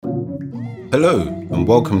Hello, and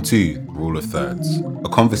welcome to Rule of Thirds, a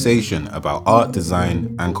conversation about art,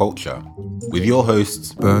 design, and culture, with your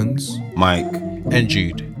hosts, Burns, Mike, and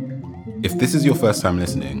Jude. If this is your first time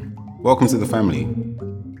listening, welcome to the family.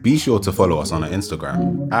 Be sure to follow us on our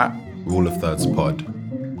Instagram at Rule of Thirds Pod.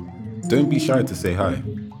 Don't be shy to say hi.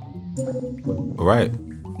 Alright,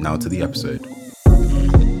 now to the episode.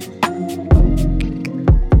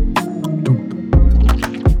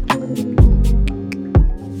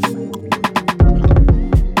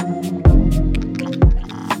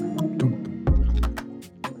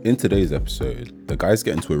 In today's episode, the guys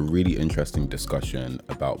get into a really interesting discussion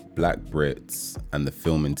about Black Brits and the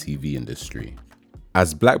film and TV industry.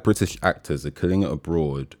 As Black British actors are killing it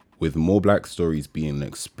abroad, with more Black stories being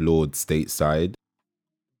explored stateside,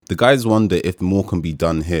 the guys wonder if more can be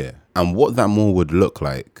done here and what that more would look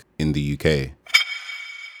like in the UK.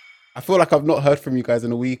 I feel like I've not heard from you guys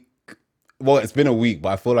in a week. Well, it's been a week, but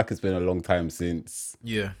I feel like it's been a long time since.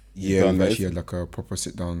 Yeah, you've done we've this. actually had like a proper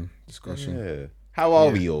sit-down discussion. Yeah. How are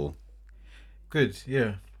we all? good.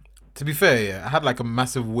 Yeah. To be fair, yeah, I had like a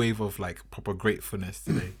massive wave of like proper gratefulness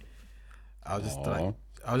today. I was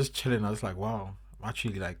just chilling. I was like, wow, I'm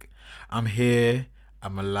actually like, I'm here,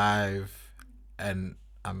 I'm alive, and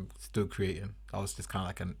I'm still creating. That was just kind of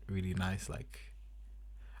like a really nice, like,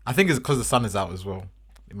 I think it's because the sun is out as well.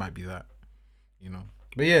 It might be that, you know.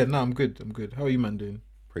 But yeah, no, I'm good. How are you, man, doing?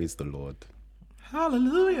 Praise the Lord.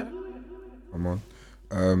 Hallelujah. I'm on.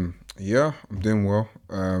 Yeah, I'm doing well.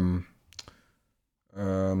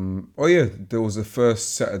 Oh yeah, there was the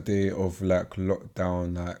first Saturday of like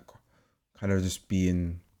lockdown, like kind of just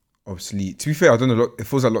being obsolete. To be fair, I don't know. It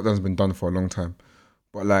feels like lockdown's been done for a long time,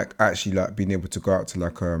 but like actually like being able to go out to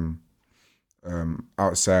like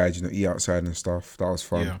outside, you know, eat outside and stuff. That was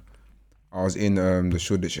fun. Yeah. I was in the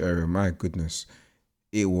Shoreditch area. My goodness,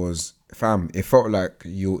 it was fam. It felt like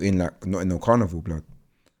you're in like not in no carnival, blood.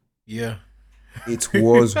 Yeah. It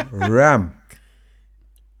was ram.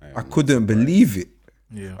 I couldn't believe it.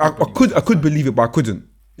 Yeah. I could believe it, but I couldn't.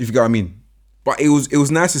 If you get what I mean. But it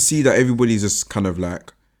was nice to see that everybody's just kind of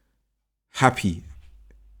like happy.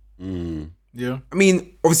 Yeah. I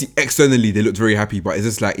mean, obviously externally they looked very happy, but it's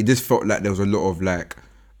just like it just felt like there was a lot of like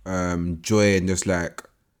joy and just like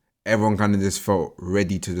everyone kind of just felt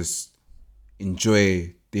ready to just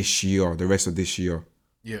enjoy this year, the rest of this year.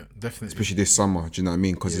 Yeah, definitely. Especially this summer, do you know what I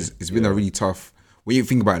mean? Because it's been a really tough. When you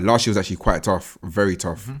think about it, last year was actually quite tough, very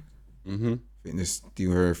tough. Fitness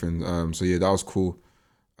deal with everything. So yeah, that was cool.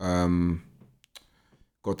 Got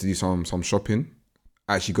to do some shopping.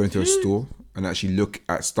 Actually go into a store and actually look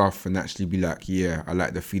at stuff and actually be like, yeah, I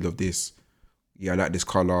like the feel of this. Yeah, I like this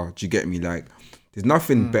color. Do you get me? Like, there's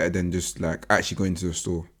nothing better than just like actually going to the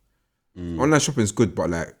store. Online shopping is good,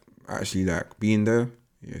 but like actually like being there,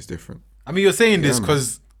 yeah, it's different. I mean, you're saying this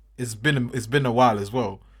because it's been a while as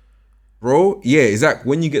well, bro. Yeah, it's like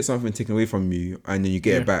when you get something taken away from you and then you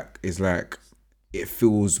get it back, it's like it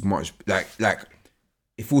feels much like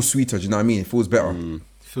it feels sweeter. Do you know what I mean? It feels better. It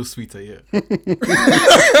feels sweeter, yeah.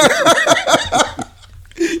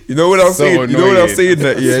 You know what I'm saying? Annoying. You know what I'm saying?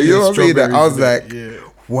 That yeah, you know what I'm saying? That I was like,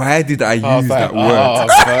 why did I use that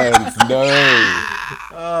word?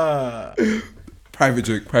 No. Private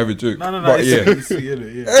joke. No. But It's sweet,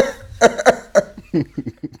 yeah.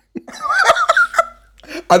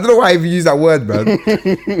 I don't know why I even use that word, man.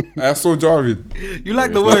 I saw Jarvin. You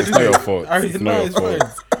like the word, It's isn't not it? your fault. It's not It's your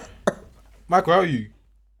fine. Michael, how are you?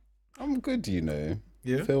 I'm good, you know.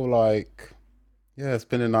 Yeah. I feel like, yeah, it's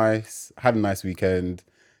been had a nice weekend.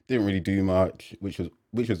 Didn't really do much, which was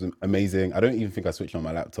amazing. I don't even think I switched on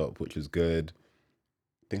my laptop, which was good.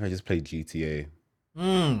 I think I just played GTA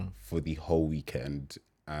for the whole weekend.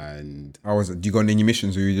 And How was it? Do you go on any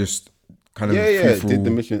missions or you just kind of did the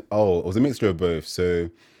mission. Oh, it was a mixture of both. So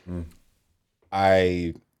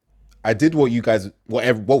I did what you guys,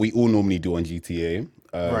 what we all normally do on GTA.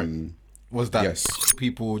 Right. Was that Yes.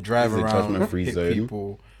 people drive It's a around, judgment-free hit zone.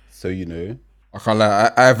 people? So, you know. I can't lie.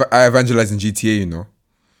 I evangelize in GTA, you know.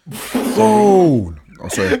 Oh,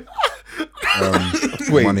 sorry.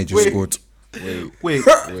 Mane just scored. Wait.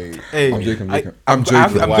 Hey, I'm joking. I'm I'm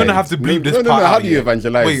joking. I'm gonna have to bleep this No, part how out do you here.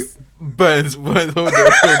 evangelize? Wait, Burns, hold on.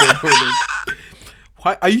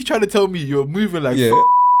 Why are you trying to tell me you're moving like Yeah.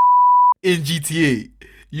 in GTA?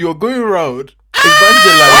 You're going around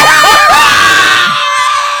evangelizing.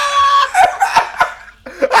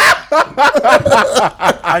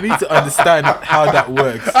 I need to understand how that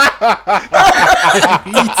works. I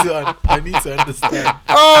need to understand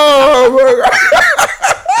Oh my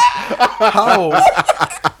God. how.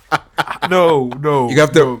 No. You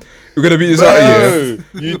have to. We're gonna beat this out of here.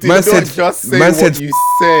 You did Man not said- just say man what said- you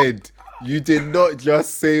said. You did not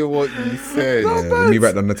just say what you said. Yeah, let me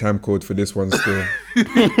write down the time code for this one still.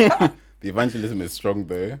 The evangelism is strong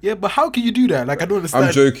though. Yeah, but how can you do that? Like, I don't understand.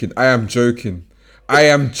 I'm joking. I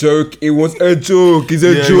am joking. It was a joke. It's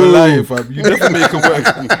a Yeah, joke. you're lying, fam. You definitely make it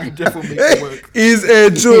work. You definitely make it work. It's a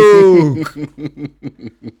joke.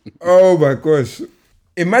 Oh my gosh.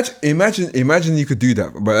 Imagine you could do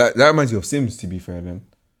that. But that reminds you of Sims, to be fair,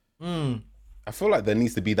 then. I feel like there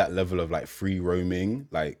needs to be that level of like free roaming,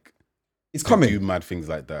 like It's do coming. mad things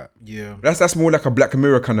like that. Yeah. That's more like a Black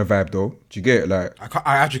Mirror kind of vibe, though. Do you get it? Like,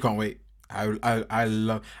 I actually can't wait.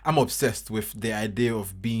 I'm obsessed with the idea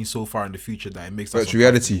of being so far in the future that it makes us virtual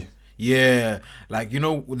reality. Yeah, like, you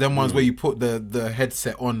know, them ones where you put the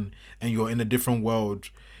headset on and you're in a different world,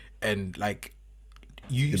 and like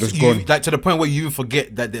you just gone. like to the point where you even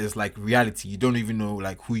forget that there's like reality. You don't even know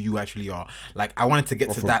like who you actually are. Like, I wanted to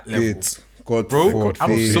get to that level, God bro. forbid.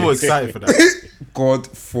 I'm so excited for that. God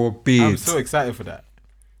forbid. I'm so excited for that.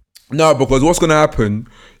 No, because what's gonna happen?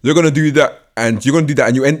 You're gonna do that, and you'll do that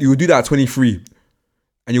at 23,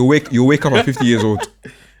 and you'll wake up at 50 years old.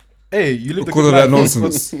 Hey, you live Because of that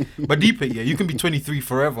nonsense. But deep it, yeah, you can be 23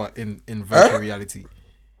 forever in virtual reality. You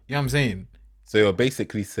know what I'm saying? So you're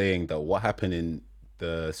basically saying that what happened in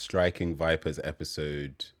the Striking Vipers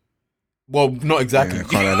episode. Well, not exactly. Yeah,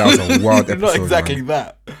 can't lie, that was a wild episode. Not exactly man.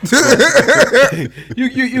 that.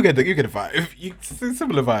 you get the vibe.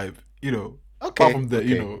 Similar vibe. You know. Okay. Apart from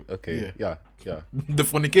the Yeah. the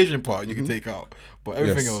fornication part you can take out, but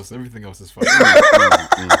everything else is fine.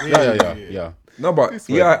 Yeah. No, but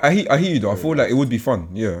I hear you though. I feel like it would be fun.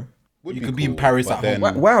 Yeah. You could be in Paris but at home.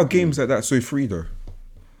 then- Why are games like that so free though?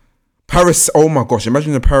 Paris. Oh my gosh!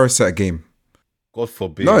 Imagine a Parasite game. God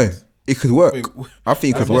forbid. No, it could work. Wait, I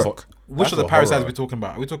think it could That's work. what- Which That's of the a Parasites horror. are we talking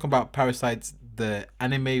about? Are we talking about Parasites the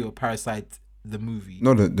anime or Parasite the movie?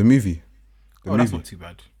 No, the movie. The that's movie. not too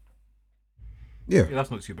bad. Yeah. Yeah,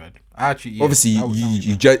 that's not too bad. Actually, yeah, Obviously, that was-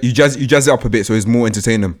 you jazz it up a bit so it's more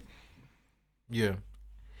entertaining. Yeah.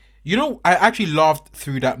 You know, I actually laughed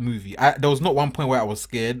through that movie. There was not one point where I was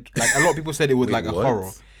scared. Like, a lot of people said it was Wait, like a what?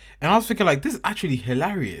 horror. And I was thinking, like, this is actually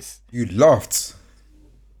hilarious. You laughed.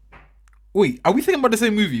 Wait, are we thinking about the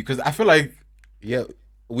same movie? Because I feel like, Yeah.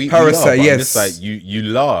 We Parasite, laugh, but I'm yes. just like you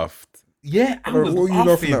laughed. yeah, I Bro, was what are you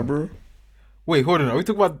laughing at, bro? Wait, hold on. Are we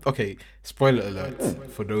talking about, okay, spoiler alert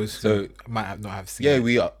for those who might not have seen Yeah, it.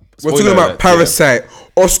 we are. We're talking Spoiler about alert, Parasite.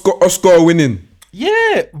 Oscar winning.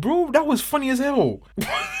 Yeah, bro, that was funny as hell.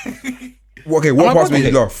 Okay, what my parts God. made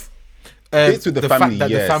you laugh? Bits with the family, fact that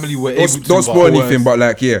yes. the family were able to Don't spoil coerce- anything, but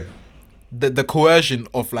like, yeah, the coercion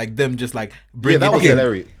of like them just like Yeah, bringing that was in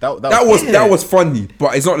hilarious. That that was funny,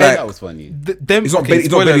 but it's not like that was funny. them. it's not okay, it's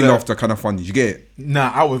not spoiler belly alert. laughter kind of funny. You get it? Nah,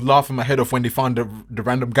 I was laughing my head off when they found the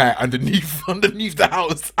random guy underneath the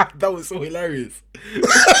house. That was so hilarious.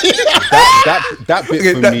 That bit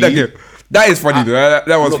Okay, for that, me. that is funny though.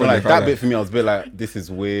 That was Look, funny. like, I can't that lie. bit for me, I was a bit like, this is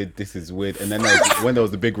weird, and then when there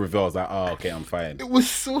was the big reveal, I was like, oh, okay, I'm fine. It was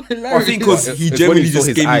so I hilarious. think because It's he when generally you saw just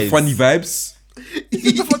his gave me eyes. funny vibes.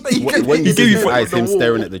 When you gave see you his fun- eyes, him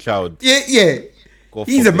staring at the child. Yeah. God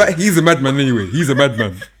He's a forbid. he's a madman anyway. He's a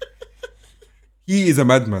madman. He is a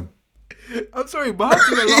madman. I'm sorry, but how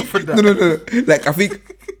can I laugh at that? No. Like I think.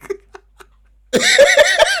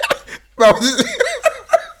 Man,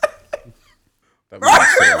 That made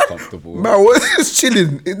me so uncomfortable. man was just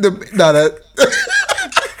chilling in the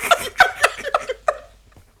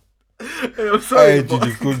Hey, I'm sorry, Hey, but,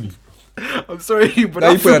 Jesus, call me. I'm sorry, but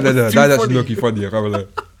Now you put that was there. too That's actually funny. lucky funny. I can't lie.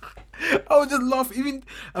 I was just laughing. Even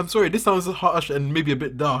I'm sorry, this sounds harsh and maybe a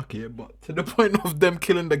bit dark here, but to the point of them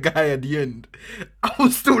killing the guy at the end, I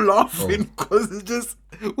was still laughing because it's just,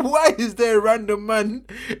 why is there a random man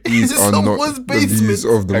in These are not someone's the views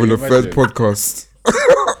basement? of the Can Will you of Third imagine? podcast.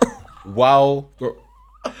 While So,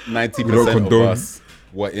 90% don't of condone. us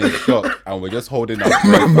were in shock and we're just holding our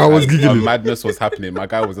Man breath was as giggling. madness was happening. My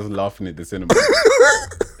guy was just laughing at the cinema.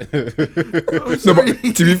 No, but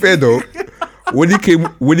to be fair though, when he came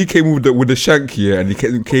with the shank here and he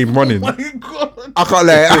came running, Oh my God. I can't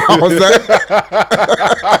lie. I was like,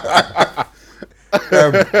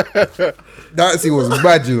 that scene was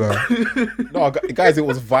mad, you know. No, guys, it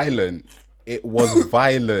was violent. It was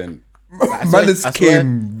violent. I swear- Malice I swear,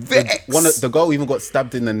 came vexed. One of the girl even got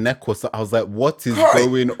stabbed in the neck or so. I was like, what is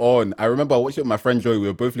going on? I remember watching with my friend Joey. We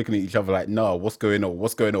were both looking at each other like, no, what's going on?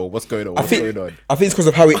 What's going on? What's going on? I What's think going on? it's because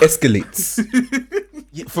of how it escalates.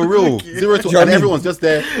 Yeah, for real. Zero to Do you know what I and mean? everyone's just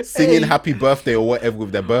there singing happy birthday or whatever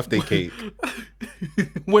with their birthday cake.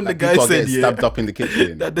 When the Like, guy people are said, getting yeah, stabbed up in the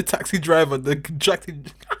kitchen. that the taxi driver, the taxi,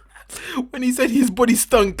 when he said his body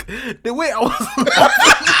stunk, the way I was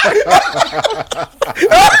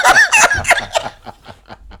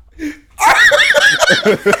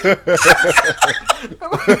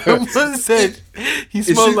Someone said he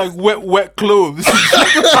smells like wet clothes.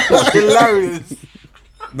 Hilarious.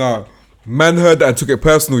 Nah, man heard that and took it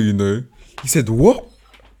personal. You know, he said what?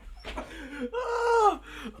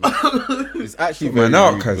 It's actually Man very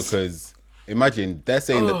out, rude cuz. because imagine they're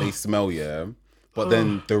saying that they smell, yeah, but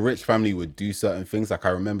then the rich family would do certain things. Like I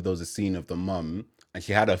remember there was a scene of the mum and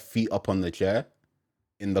she had her feet up on the chair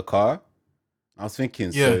in the car. I was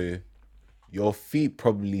thinking, so your feet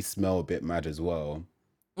probably smell a bit mad as well.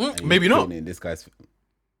 Maybe not. In this guy's.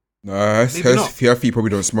 Nah, her feet probably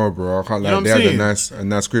don't smell, bro. I can't lie. know what They I'm had saying? a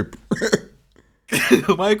nice grip.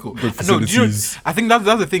 Michael. Good No, facilities. I think that's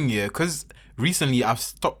the thing, yeah, because recently I've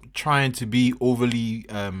stopped trying to be overly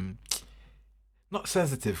not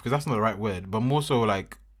sensitive, because that's not the right word, but more so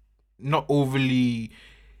like not overly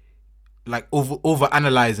like over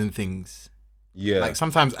analyzing things. Yeah. Like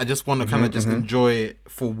sometimes I just want to kind of just enjoy it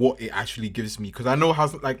for what it actually gives me, because I know how,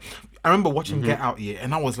 like, I remember watching Get Out, yeah,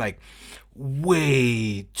 and I was like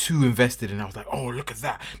way too invested, and I was like, oh, look at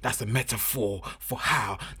that, that's a metaphor for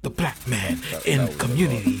how the black man in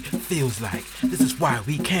community feels like. This is why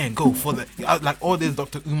we can't go for the like all this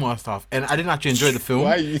Dr. Umar stuff, and I didn't actually enjoy the film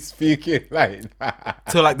Why are you speaking like that?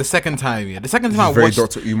 till like the second time. Yeah, the second time I Very watched,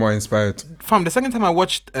 Dr. Umar inspired. the second time I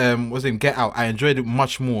watched was in Get Out, I enjoyed it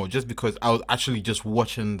much more just because I was actually just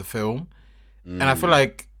watching the film. And I feel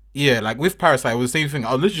like, yeah, like with Parasite, it was the same thing.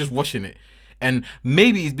 I was literally just watching it. And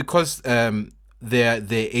maybe it's because they're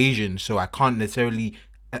Asian, so I can't necessarily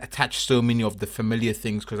attach so many of the familiar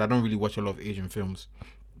things, because I don't really watch a lot of Asian films.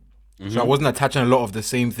 So I wasn't attaching a lot of the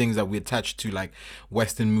same things that we attach to like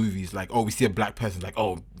Western movies. Like, oh, we see a black person, like,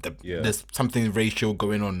 oh, there's something racial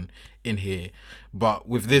going on in here. But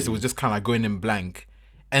with this, it was just kind of like going in blank.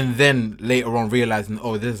 And then later on realizing,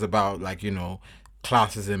 oh, this is about like, you know,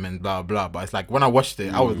 classism and blah, blah. But it's like when I watched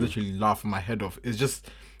it, I was literally laughing my head off. It's just,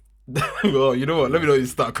 well, you know what? Let me know you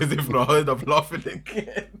start, because if not, I'll end up laughing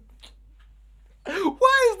again.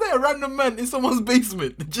 Why is there a random man in someone's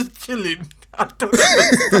basement just chilling? I don't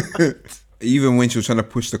know. Even when she was trying to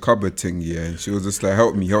push the cupboard thing, yeah, and she was just like,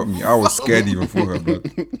 help me. I was scared even for her, but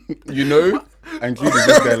You know? And Judy's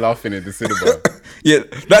just there laughing at the cinema. yeah,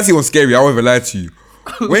 that's even scary. I won't even lie to you.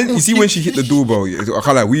 When she hit the doorbell, yeah, I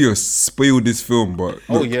can't like we have spoiled this film, but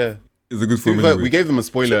Oh look, yeah. it's a good film. But Anyway. we gave them a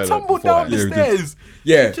spoiler alert Tumbled down beforehand. the Yeah, we did. stairs.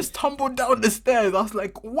 Yeah. She just tumbled down the stairs. I was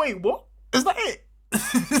like, wait, what? Is that it?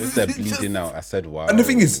 Just they're bleeding out. I said, wow. And the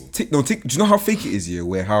thing is, do you know how fake it is here?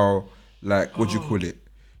 Where how like what do you call it?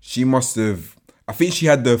 She must have. I think she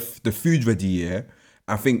had the food ready. Yeah,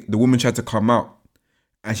 I think the woman tried to come out,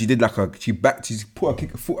 and she did like she put her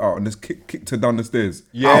foot out and just kicked her down the stairs.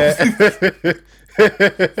 Yeah.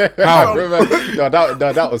 How? No,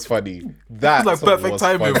 that was funny. That It's like perfect was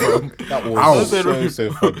timing, funny. bro. That Ow. was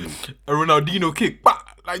so funny. A Ronaldinho kick, bah!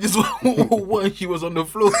 Like just when she was on the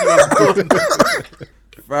floor, she was gone.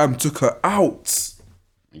 Fam took her out.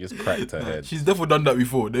 You just cracked her head. She's definitely done that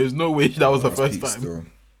before. There's no way that was her first Speak time. still.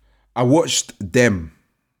 I watched them.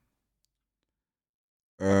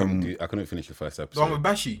 I couldn't finish the first The one episode. with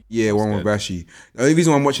Bashi. Yeah, one with Bashi. The only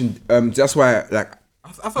reason why I'm watching, that's why like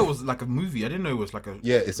I thought it was like a movie. I didn't know it was like a.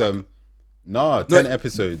 Yeah, it's 10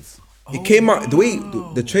 episodes. it came out the way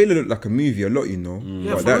the trailer looked like a movie a lot, you know.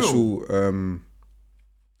 Yeah, But for the real.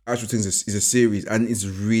 actual thing is a series, and it's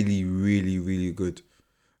really, really, really good.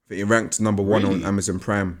 I think it ranked number 1 on Really? Amazon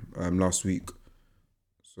Prime last week.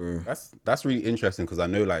 So That's really interesting because I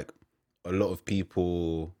know like a lot of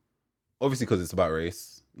people, obviously because it's about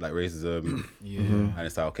race, like racism, and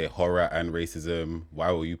it's like okay, horror and racism.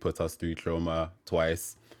 Why will you put us through trauma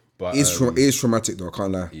twice? But it is traumatic though. I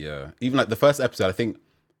can't lie. yeah, even like the first episode, I think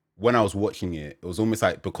when I was watching it, it was almost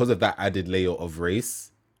like because of that added layer of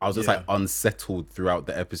race, I was just like unsettled throughout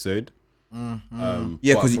the episode. Yeah, but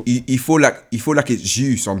because you feel like it's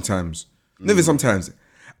you sometimes. Not even sometimes.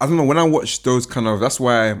 I don't know, when I watch those kind of, that's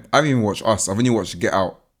why I haven't even watched Us. I've only watched Get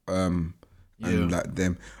Out and like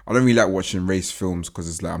them. I don't really like watching race films because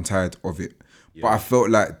it's like I'm tired of it. But I felt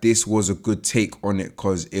like this was a good take on it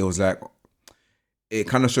because it was like it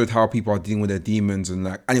kind of showed how people are dealing with their demons and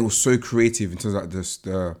it was so creative in terms of like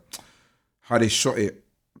the how they shot it.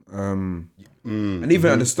 And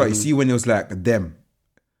even at the start, you see when it was like them.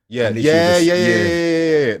 yeah.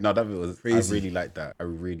 No, No, that was Crazy. I really like that. I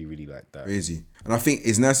really, really like that. Crazy. And I think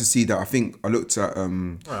it's nice to see that. I think I looked at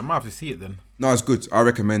Alright, I might have to see it then. no, it's good. I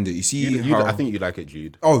recommend it. You see how I think you like it,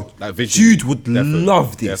 Jude. oh, Like visually, Jude would defo,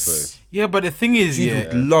 love this. Yeah, but the thing is, Jude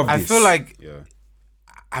would love I this. feel like Yeah.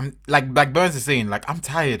 I'm like Burns is saying, like I'm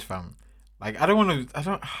tired, fam. Like I don't want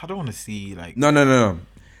to see like No.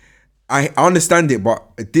 I understand it, but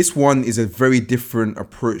this one is a very different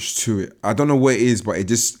approach to it. I don't know what it is, but I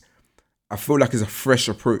feel like it's a fresh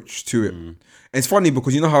approach to it. And it's funny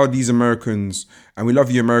because you know how these Americans, and we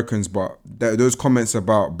love you Americans, but those comments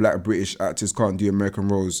about black British actors can't do American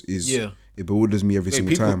roles it bewilders me every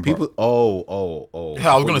single time. People,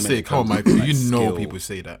 Yeah, I was gonna say, come on, Michael. You know, people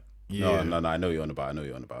say that. Yeah. No, I know you're on about.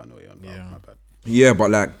 Yeah. My bad. Yeah, but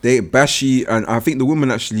like Bashi, and I think the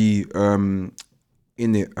woman actually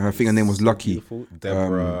in it, I think her name was Lucky. Beautiful.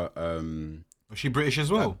 Deborah. Was she British as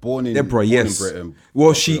well? Born in Yes. Britain.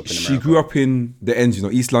 Well, she grew up in the ends, you know,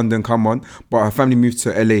 East London. Come on, but her family moved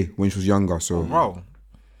to LA when she was younger. So, Wow.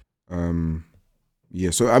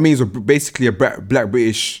 yeah. So I mean, it's basically a black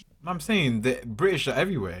British. I'm saying the British are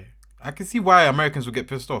everywhere. I can see why Americans would get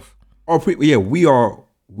pissed off. Oh, yeah. We are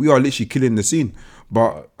literally killing the scene,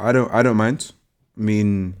 but I don't mind. I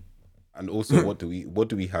mean, and also, what do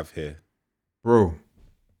we have here, bro?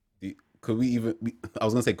 Could we even? I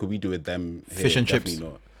was gonna say, could we do with them? Here? Fish and chips.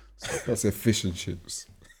 Definitely not. That's a fish and chips.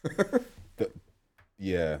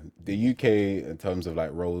 The UK in terms of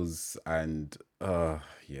like roles and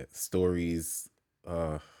stories.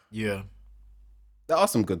 Yeah. There are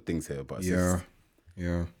some good things here, but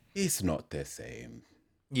It's not the same.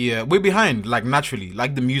 Yeah, we're behind, like naturally,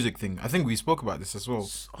 like the music thing. I think we spoke about this as well.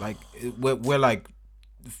 Like we're like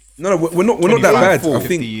No, we're not that bad. I 50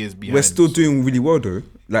 think years behind. we're still doing really well though.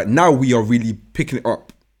 Like now we are really picking it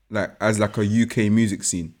up, like as like a UK music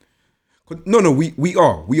scene. No, we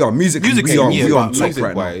are music. Music we scene, are yeah, we but are on top Music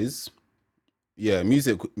right now. wise,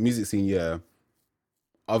 music scene, yeah.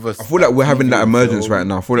 I feel like we're having that emergence right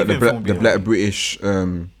now. I feel like Even the black British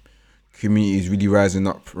community is really rising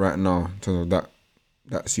up right now in terms of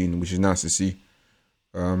that scene, which is nice to see.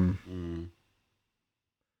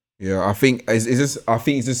 Yeah, I think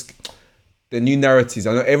it's just the new narratives.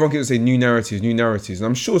 I know everyone keeps saying new narratives, and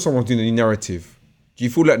I'm sure someone's doing a new narrative. Do you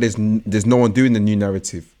feel like there's no one doing the new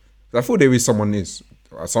narrative? I feel there is someone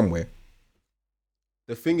somewhere.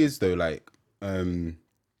 The thing is though, like,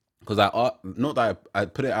 because not that I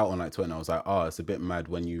put it out on like Twitter, and I was like, it's a bit mad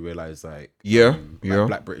when you realize like, like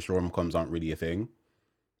black British rom-coms aren't really a thing,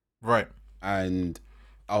 right? And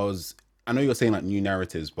I know you're saying like new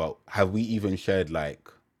narratives, but have we even shared like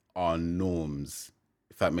our norms?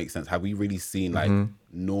 If that makes sense, have we really seen like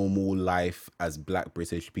normal life as black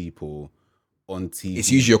British people on TV?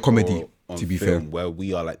 It's usually a comedy, to be fair, where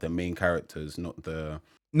we are like the main characters, not the.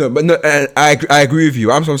 No, but no, I agree with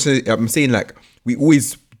you. I'm saying like we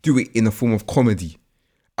always do it in a form of comedy.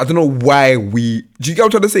 I don't know why do you get what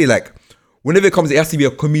I'm trying to say? Like whenever it comes, it has to be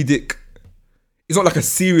a comedic. It's not like a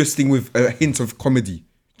serious thing with a hint of comedy.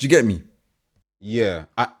 Do you get me? Yeah,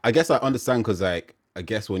 I guess I understand because like I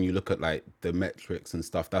guess when you look at like the metrics and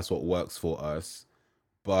stuff, that's what works for us.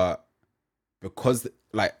 But because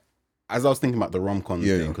like as I was thinking about the rom-com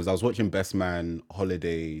thing, because I was watching Best Man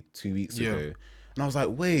Holiday 2 weeks ago, and I was like,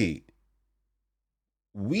 wait,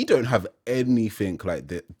 we don't have anything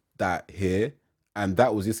like that here. And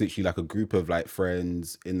that was just literally like a group of like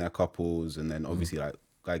friends in their couples, and then obviously like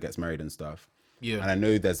guy gets married and stuff. Yeah. And I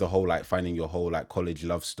know there's a whole like finding your whole like college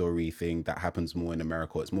love story thing that happens more in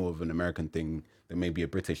America. It's more of an American thing than maybe a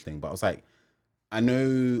British thing. But I was like, I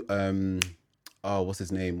know what's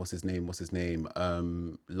his name?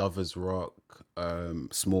 Lovers Rock,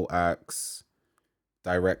 Small Axe,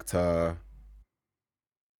 director.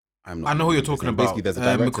 I know who you're talking about. Basically, there's a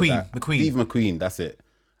director McQueen. Steve McQueen, that's it.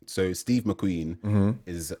 So Steve McQueen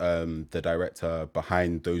is the director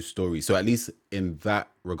behind those stories. So at least in that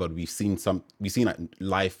regard, we've seen like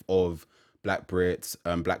life of Black Brits,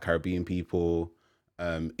 Black Caribbean people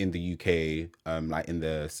in the UK, like in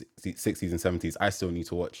the 60s and 70s. I still need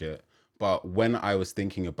to watch it. But when I was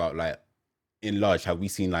thinking about like in large, have we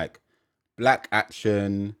seen like black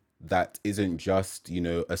action that isn't just, you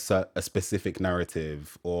know, a specific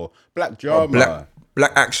narrative, or black drama?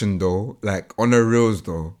 Black action though, like on the reels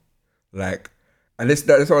though, like, and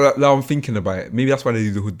that's what now I'm thinking about it. Maybe that's why they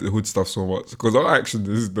do the hood stuff so much, because our action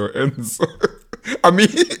is the ends. I mean,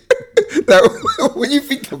 like when you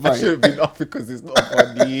think about it, I should have been off because it's not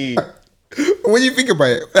funny. When you think about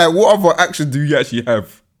it, like what other action do you actually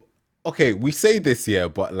have? Okay, we say this here,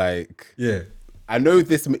 but like, yeah, I know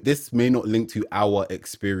this may not link to our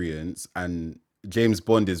experience, and James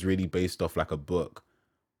Bond is really based off like a book,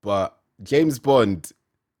 but James Bond,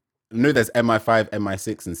 I know there's MI5,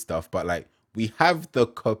 MI6 and stuff, but like we have the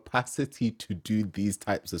capacity to do these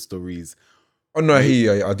types of stories. Oh no, I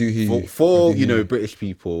do hear you. For you know, British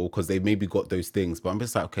people, because they maybe got those things, but I'm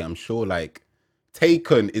just like, okay, I'm sure like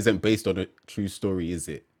Taken isn't based on a true story, is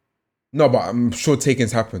it? No, but I'm sure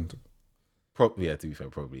Taken's happened. Yeah, to be fair,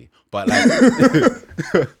 probably. But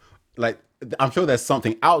like, like I'm sure there's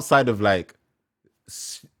something outside of like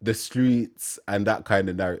the streets and that kind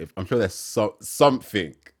of narrative. I'm sure there's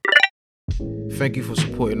something. Thank you for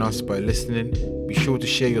supporting us by listening. Be sure to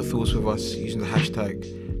share your thoughts with us using the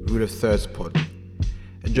hashtag RuleOfThirdsPod.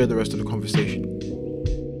 Enjoy the rest of the conversation.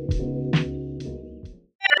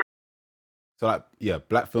 So like, yeah,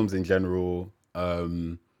 black films in general,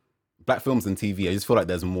 black films and TV, I just feel like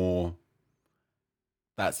there's more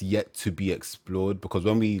that's yet to be explored, because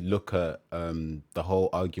when we look at the whole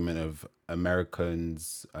argument of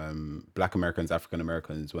Americans, Black Americans, African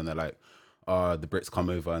Americans, when they're like, the Brits come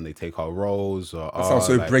over and they take our roles, or That sounds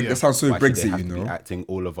so like, that sounds so why should they Brexit, have you to be know, acting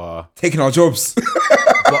all of our taking our jobs.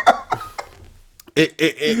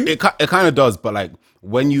 it kind of does, but like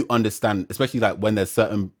when you understand, especially like when there's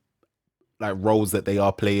certain like roles that they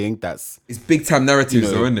are playing, that's It's big time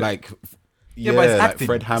narratives, though, isn't it? like Yeah, but it's like acting.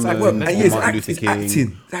 Fred It's Hammond, like, well, and or yeah, it's Martin Luther it's King.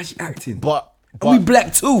 acting. It's actually acting. But And we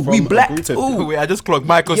black too. We from a black brutal- too. Wait, I just clocked.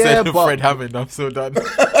 Michael Yeah, said but- Fred Hammond. I'm so done.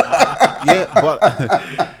 yeah, but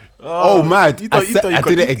oh man, you thought you I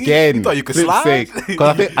could- did it you again. thought you could Flip's slide? sake.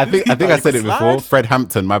 'Cause I think You I thought said you it could before. slide? Fred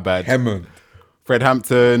Hampton, my bad. Hammond. Fred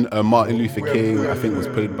Hampton, Martin Luther King, I think was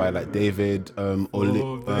played by like David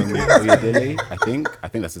Oyedele. I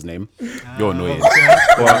think that's his name. You're annoying. But-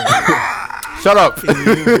 shut up.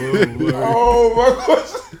 Oh my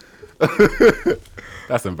gosh.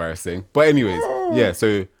 That's embarrassing. But anyways, yeah,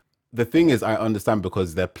 so the thing is, I understand,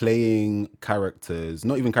 because they're playing characters,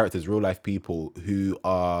 not even characters, real life people who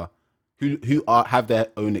have their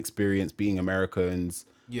own experience being Americans.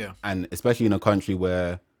 Yeah. And especially in a country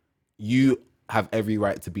where you have every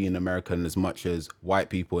right to be an American as much as white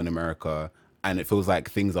people in America, and it feels like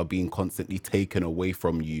things are being constantly taken away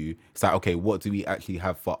from you. It's like, okay, what do we actually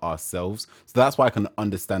have for ourselves? So that's why I can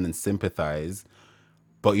understand and sympathize.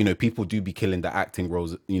 But, you know, people do be killing the acting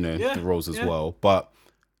roles, you know, Yeah, the roles as yeah. well. But,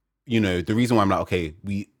 you know, the reason why I'm like, okay,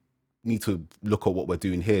 we need to look at what we're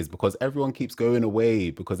doing here is because everyone keeps going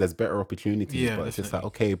away because there's better opportunities. Yeah, but it's just like,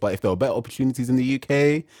 definitely. okay, but if there were better opportunities in the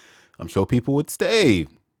UK, I'm sure people would stay.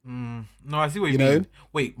 No, I see what you You know? mean.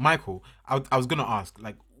 Wait, Michael, I was gonna ask,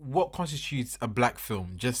 like, what constitutes a black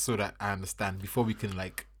film, just so that I understand before we can,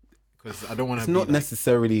 like, because I don't want to. It's not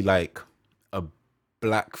necessarily like a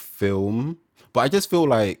black film, but I just feel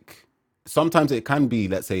like sometimes it can be,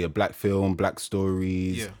 let's say, a black film, black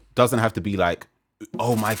stories. Yeah. Doesn't have to be like,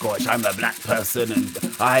 oh my gosh, I'm a black person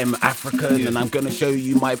and I'm African and I'm gonna show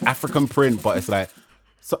you my African print. But it's like,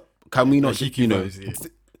 so can we not, cheeky you know, vibes,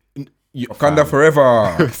 yeah. Wakanda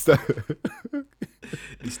forever.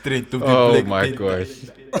 It's straight to the Oh black my thing. gosh.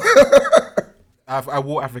 I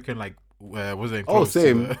wore African, like, wasn't Oh, close to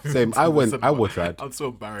same, the- same. to I the went, cinema. I wore trad. I'm so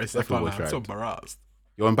embarrassed. I Definitely can't lie, I'm so wore trad. embarrassed.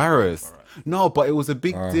 You're embarrassed. No, but it was a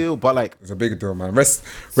big deal. But like, It's a big deal, man. Rest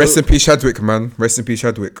in peace, Chadwick, man. Rest in peace,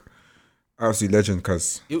 Chadwick. Absolute legend,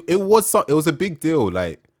 cuz. it was a big deal.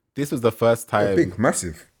 Like, this was the first time Big,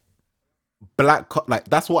 massive. like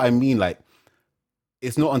that's what I mean. Like,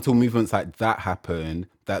 it's not until movements like that happen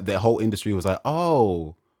that the whole industry was like,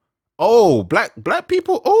 oh, black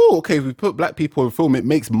people. Oh, okay, we put black people in film. It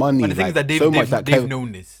makes money. But the thing is Like, that so much that they've Kev-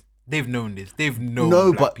 known this. They've known this. They've known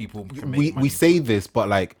no, black but people can make we money. say this, but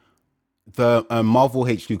like the Marvel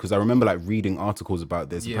HQ, because I remember like reading articles about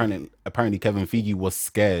this. Yeah. Apparently Kevin Feige was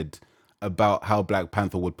scared about how Black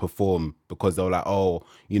Panther would perform, because they were like, oh,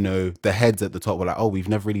 you know, the heads at the top were like, oh, we've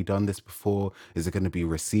never really done this before. Is it going to be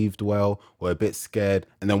received well? We're a bit scared.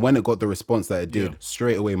 And then when it got the response that it did, Yeah.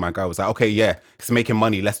 straight away my guy was like, okay, yeah, it's making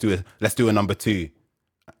money. Let's do a number 2.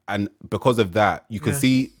 And because of that, you can Yeah.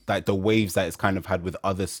 see like the waves that it's kind of had with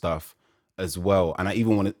other stuff as well. And I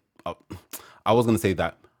even wanted, I was going to say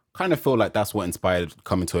that kind of feel like that's what inspired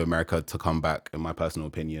Coming to America to come back, in my personal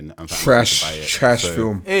opinion. And for me to buy it. Trash So-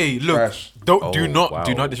 film. Hey, look! Trash. Do Oh, wow.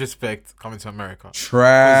 not disrespect Coming to America.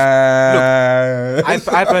 Trash.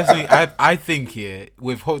 I personally, I think here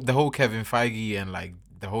with the whole Kevin Feige and like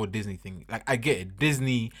the whole Disney thing, like I get it.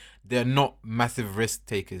 Disney, they're not massive risk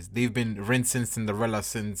takers. They've been rinsing Cinderella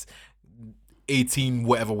since 18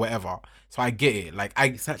 whatever. So I get it. Like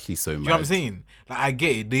It's actually so you know what I'm mad. saying? Like I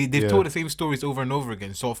get it. They've Yeah. told the same stories over and over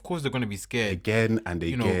again. So of course they're gonna be scared. Again and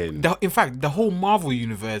You know, again. in fact, the whole Marvel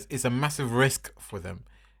universe is a massive risk for them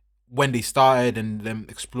when they started and them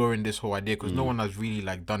exploring this whole idea, because no one has really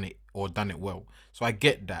like done it well. So I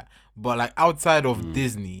get that, but like outside of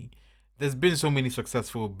Disney, there's been so many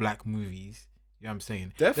successful black movies. You know what I'm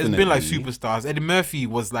saying? There's been like Definitely. superstars. Eddie Murphy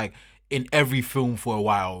was like in every film for a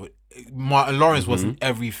while. Martin Lawrence was in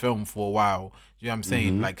every film for a while. You know what I'm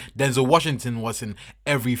saying? Like Denzel Washington was in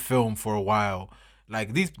every film for a while.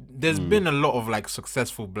 Like there's been a lot of like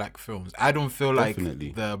successful black films. I don't feel like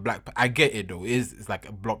Definitely. the black. I get it though. It's like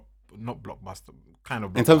a not blockbuster, kind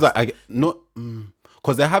of blockbuster. In terms of not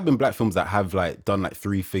because there have been black films that have like done like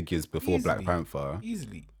 3 figures before Black Easily. Panther.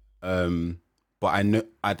 Easily. But I know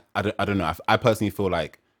I don't know. I personally feel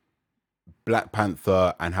like Black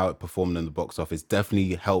Panther and how it performed in the box office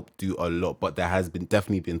definitely helped do a lot. But there has been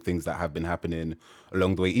definitely been things that have been happening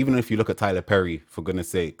along the way. Even if you look at Tyler Perry, for goodness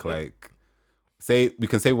sake, like we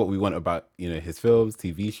can say what we want about his films,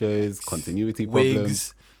 TV shows, continuity problems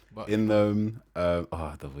Wigs. But in them.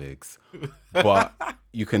 The wigs. But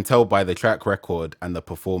you can tell by the track record and the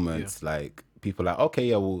performance, like people are like, okay,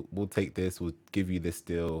 yeah, we'll take this, we'll give you this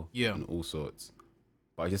deal, and all sorts.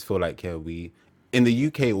 But I just feel like in the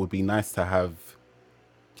UK it would be nice to have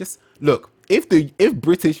just look if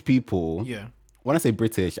British people, when I say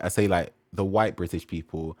British, I say like the white British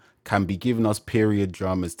people can be giving us period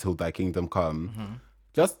dramas till Thy Kingdom Come,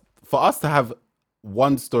 just for us to have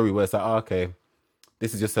one story where it's like, okay,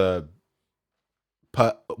 this is just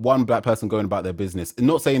one black person going about their business. I'm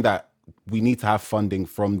not saying that we need to have funding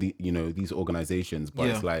from the these organizations, but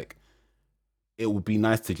it's like it would be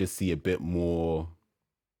nice to just see a bit more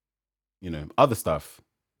other stuff.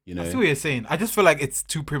 I see what you're saying. I just feel like it's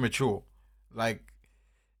too premature. Like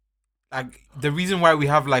the reason why we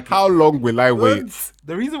have like how long will I wait?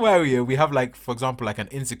 The reason why we have like, for example, like an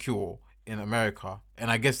Insecure in America,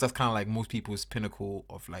 and I guess that's kind of like most people's pinnacle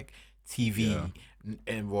of like TV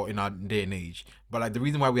and well in our day and age. But like the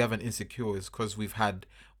reason why we have an Insecure is because we've had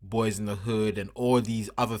Boys in the Hood and all these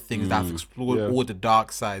other things that have explored all the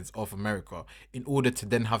dark sides of America in order to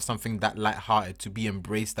then have something that lighthearted to be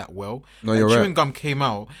embraced that well. No, you're right. Chewing Gum came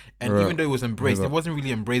out, and even though it was embraced, it wasn't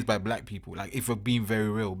really embraced by black people. Like, if we're being very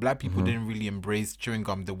real, black people didn't really embrace Chewing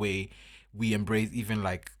Gum the way we embrace even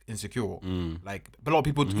like Insecure. Like, a lot of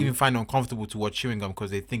people even find it uncomfortable to watch Chewing Gum because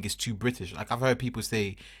they think it's too British. Like, I've heard people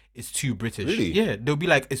say it's too British. Really? Yeah, they'll be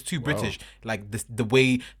like, it's too British. Like the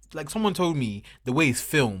way, like someone told me the way it's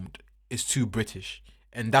filmed is too British,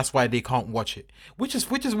 and that's why they can't watch it. Which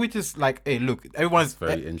is like, hey, look,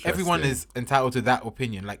 everyone is entitled to that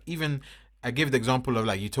opinion. Like, even I gave the example of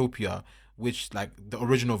like Utopia, which like the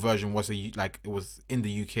original version was it was in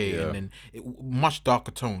the UK and then much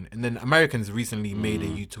darker tone, and then Americans recently made a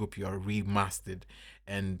Utopia remastered,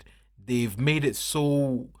 and they've made it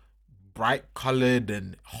so bright colored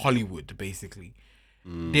and Hollywood basically.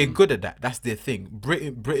 They're good at that. That's their thing.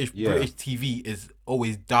 British TV is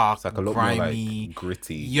always dark, it's like a lot grimy, more like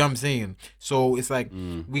gritty. You know what I'm saying? So it's like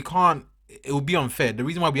we can't. It would be unfair. The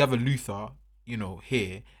reason why we have a Luther,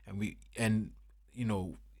 here, and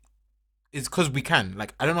it's because we can.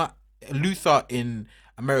 Like, I don't know. Luther in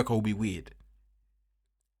America will be weird.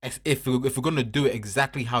 If we're gonna do it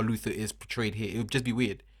exactly how Luther is portrayed here, it would just be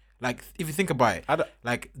weird. Like, if you think about it,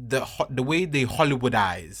 like the way they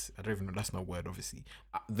Hollywoodize, I don't even know, that's not a word, obviously.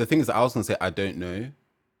 The thing is that I was gonna say I don't know,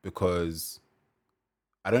 because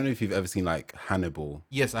I don't know if you've ever seen like Hannibal.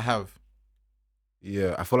 Yes, I have.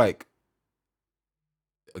 Yeah, I feel like,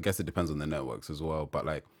 I guess it depends on the networks as well, but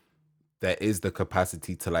like there is the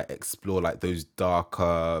capacity to like explore like those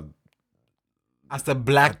darker. As a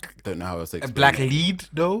black, I don't know how else to explain a black it. lead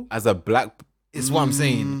though. As a black. Is what I'm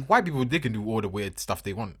saying. White people, they can do all the weird stuff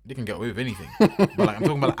they want. They can get away with anything. But like, I'm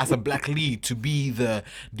talking about like, as a black lead, to be the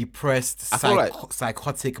depressed,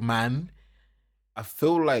 psychotic man. I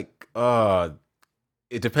feel like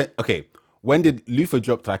it depends. Okay, when did Luther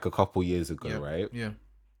drop? Like a couple years ago, right? Yeah.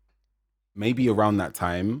 Maybe around that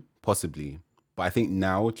time, possibly. But I think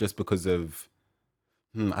now, just because of,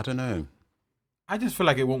 I don't know. I just feel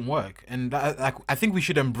like it won't work, and I think we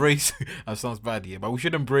should embrace. That sounds bad here, but we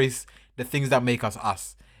should embrace the things that make us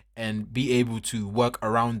us, and be able to work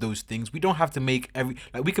around those things. We don't have to make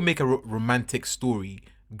we can make a romantic story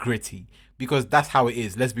gritty, because that's how it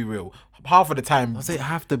is. Let's be real. Half of the time, Does it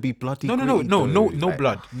have to be bloody? no, like,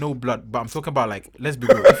 blood. But I'm talking about like, let's be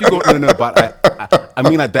real. If you go, no, but I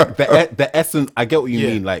mean like the essence. I get what you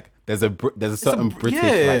mean. Like there's a certain British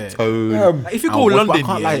like tone. Like, if you go London,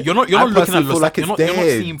 you're not looking at like you're not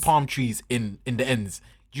seeing palm trees in the ends.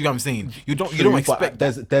 Do you know what I'm saying? You don't expect.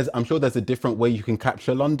 There's I'm sure there's a different way you can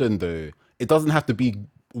capture London though. It doesn't have to be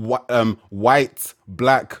white,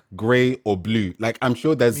 black, grey, or blue. Like, I'm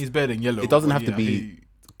sure there's. It's better than yellow. It doesn't have to be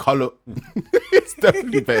color. It's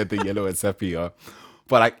definitely better than yellow and sepia.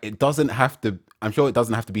 But like, it doesn't have to. I'm sure it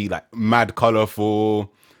doesn't have to be like mad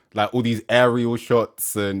colorful, like all these aerial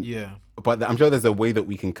shots and. Yeah. But I'm sure there's a way that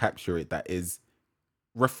we can capture it that is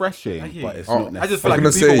refreshing, but it's not necessary. I just feel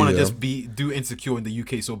like people want to just do Insecure in the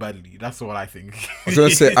UK so badly. That's what I think. I was gonna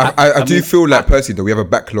say, I do feel like personally that we have a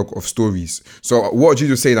backlog of stories. So what you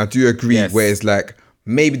just saying, I do agree. Yes. Where it's like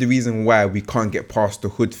maybe the reason why we can't get past the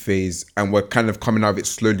hood phase and we're kind of coming out of it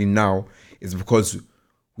slowly now is because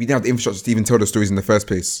we didn't have the infrastructure to even tell the stories in the first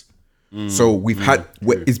place. So we've had,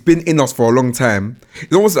 it's been in us for a long time.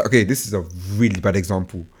 It's almost like, okay, this is a really bad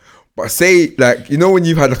example, but say like, you know, when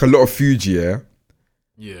you've had like a lot of food, yeah,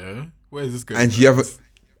 where is this going? and you haven't,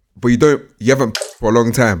 but you haven't for a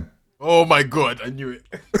long time. Oh my god, I knew it.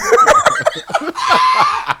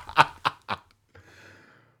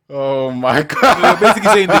 Oh my So god. you're basically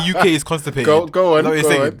saying the UK is constipated. Go on. Is that what you're Go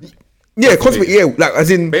saying? on. Yeah, constantly, yeah, like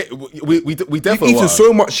as in We we've definitely eaten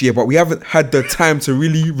so much, yeah, but we haven't had the time to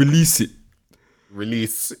really release it.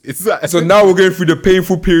 release. It's that. So now we're going through the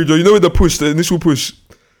painful period, you know, with the initial push.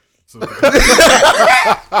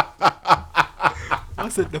 I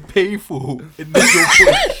said the painful initial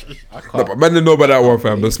push. No, but man didn't know about that one,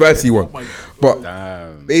 fam. The spicy one. Oh my God. But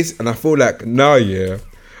Damn. and I feel like now, yeah,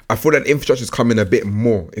 I feel like infrastructure's coming a bit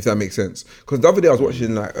more, if that makes sense. Because the other day I was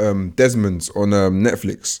watching like Desmond's on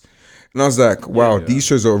Netflix, and I was like, wow, these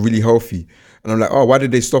shows are really healthy. And I'm like, oh, why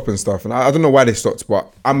did they stop and stuff? And I don't know why they stopped,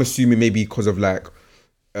 but I'm assuming maybe because of like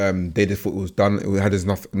they just thought it was done, it had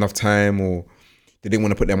enough time, or they didn't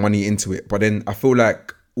want to put their money into it. But then I feel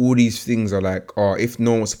like all these things are like, oh, if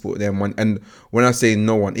no one wants to put their money, and when I say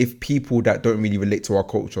no one, if people that don't really relate to our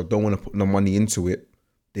culture don't want to put the money into it,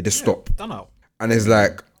 they just stop. Done out. And it's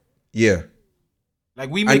like, yeah. Like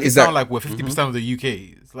we make it is sound that- like we're 50% of the UK.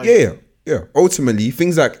 It's like, Yeah. Ultimately,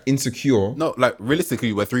 things like Insecure. No, like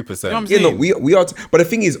realistically, we're 3%. You know what I'm Yeah, no, saying? we are. But the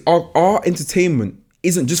thing is, our entertainment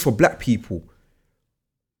isn't just for black people.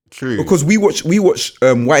 True. Because we watch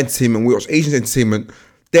white entertainment, we watch Asian entertainment.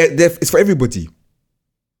 It's for everybody.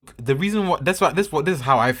 The reason why this is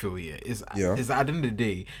how I feel here is Yeah. is that at the end of the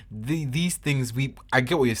day, these things I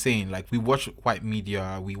get what you're saying. Like we watch white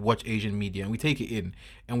media, we watch Asian media, and we take it in,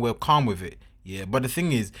 and we're calm with it. Yeah, but the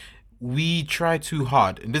thing is, we try too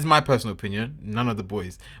hard, and this is my personal opinion. None of the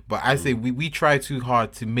boys, but I say we try too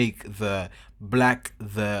hard to make the blackness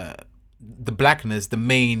the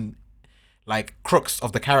main like crux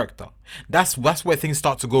of the character. That's where things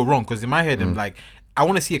start to go wrong. Because in my head, I'm like, I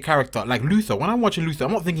want to see a character like Luther. When I'm watching Luther,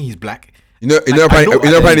 I'm not thinking he's black.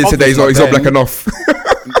 Apparently they said that he's not black enough.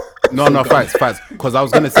 No, facts. Because I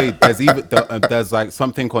was gonna say there's like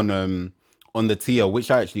something on the tier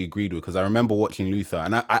which I actually agreed with, because I remember watching Luther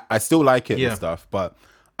and I still like it and stuff, but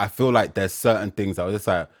I feel like there's certain things I was just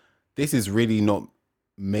like, this is really not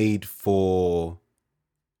made for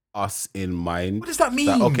us in mind. What does that mean?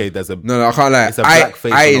 That, okay, there's a No, I can't lie. It's a black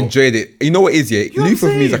face I and all. enjoyed it. You know what it is, yeah? know what Luther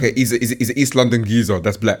I'm for me is saying? like he's an East London geezer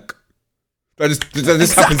that's black. That just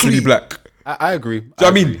happens to be Exactly. black. I agree. Do you know what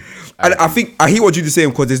I mean? And I think I hear what Jude's saying,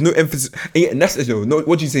 because there's no emphasis, and that's no.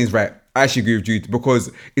 What Jude's saying is right. I actually agree with Jude,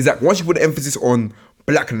 because it's like once you put the emphasis on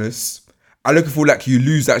blackness, I look for like you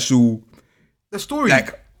lose actual The story.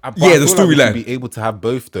 like But yeah I the feel like we should storyline. be able to have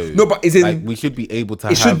both though. No, but is it- like we should be able to?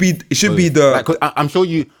 It should be both. the- Like, 'cause I'm sure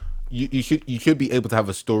you should be able to have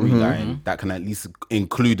a storyline Mm-hmm. that can at least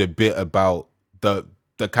include a bit about the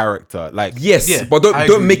character. Like Yes, Yeah, but I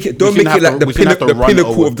don't agree. make it We don't shouldn't make it have like to- the we shouldn't have to run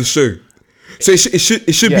pinnacle over. of the show. So it should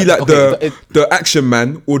be Yeah, like okay, the action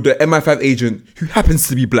man or the MI5 agent who happens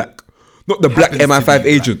to be black, not the black Happens to be MI5 black.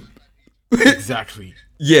 agent. exactly.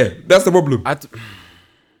 Yeah, that's the problem.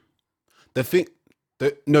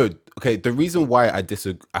 The reason why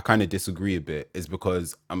I kind of disagree a bit is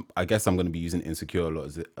because I guess I'm going to be using Insecure a lot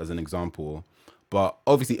as an example, but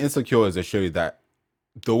obviously Insecure is a show that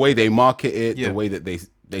the way they market it, Yeah. the way that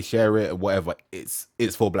they share it or whatever, it's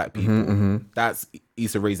for black people. That's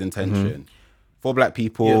Issa Rae's intention for black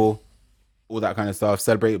people, all that kind of stuff.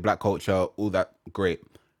 Celebrate black culture, all that great.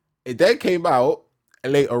 It then came out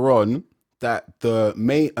later on that the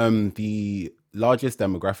largest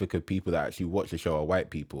demographic of people that actually watch the show are white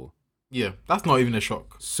people. Yeah, that's not even a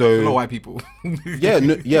shock. So Not white people.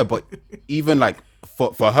 but even like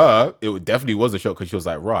for her, it definitely was a shock, because she was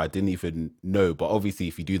like, "Rah, I didn't even know." But obviously,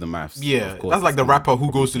 if you do the maths, Yeah, of course, that's like the it's- rapper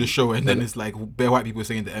who goes to the show and then it's like bare white people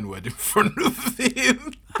saying the N word in front of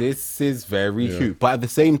him. This is very true. But at the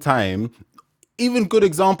same time, even good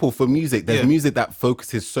example for music. There's Yeah. music that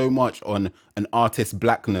focuses so much on an artist's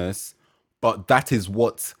blackness, but that is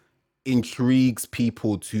what intrigues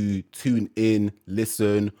people to tune in,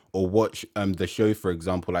 listen, or watch the show, for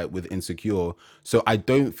example, like with Insecure. So I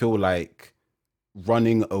don't feel like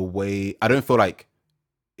running away. I don't feel like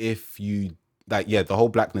if you like, the whole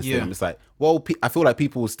blackness Yeah. thing, it's like, well, I feel like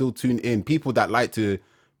people will still tune in. People that like to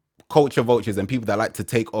culture vultures and people that like to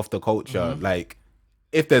take off the culture. Like,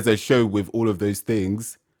 if there's a show with all of those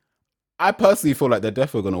things, I personally feel like they're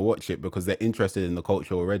definitely gonna watch it because they're interested in the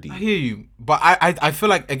culture already. I hear you, but I feel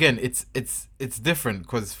like again it's different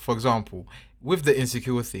because, for example, with the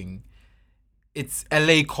Insecure thing, it's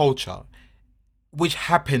LA culture, which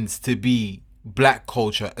happens to be black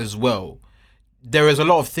culture as well, there is a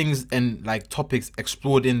lot of things and like topics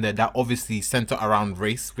explored in there that obviously center around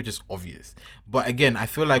race, which is obvious. But again, I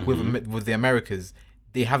feel like with the Americas,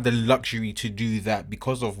 they have the luxury to do that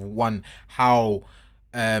because of one, how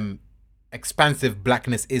expansive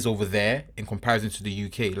blackness is over there in comparison to the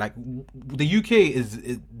UK. Like the UK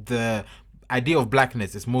is the idea of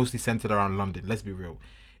blackness is mostly centered around London. Let's be real.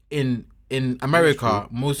 In America,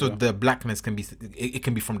 most of the blackness can be it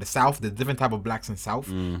can be from the South. There's different type of blacks in South.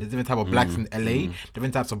 There's different type of blacks in LA.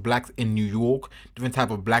 Different types of blacks in New York. Different type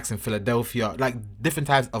of blacks in Philadelphia. Like different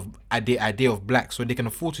types of idea of black. So they can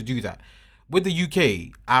afford to do that. With the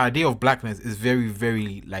UK, our idea of blackness is very,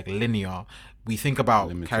 very like linear. We think about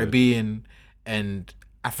Limited. Caribbean and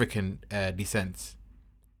African descent,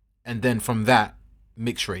 and then from that,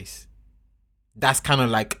 mixed race. That's kind of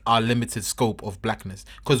like our limited scope of blackness,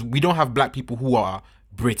 because we don't have black people who are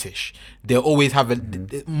British. They always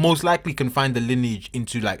have most likely can find the lineage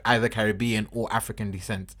into like either Caribbean or African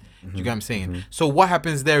descent. Do you get what I'm saying? So what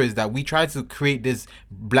happens there is that we try to create this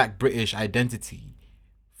black British identity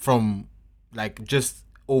from like just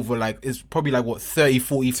over like it's probably like what 30,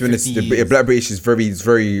 40, 50 years. Black British is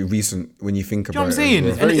very recent when you think about it. You know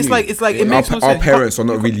what I'm saying? Well. And it's like it makes no Our sense. parents are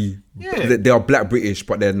not really. Yeah. They are black British,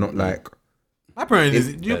 but they're not like. My parents,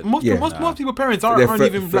 most people's parents aren't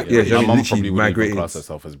even black. Yeah, British. yeah, My mum literally probably wouldn't even migrated. class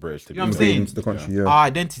herself as British. To You know what I'm be saying? Into the country, yeah. Our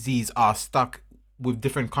identities are stuck with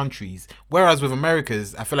different countries, whereas with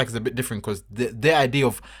Americas, I feel like it's a bit different because their idea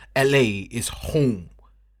of LA is home.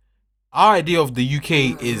 Our idea of the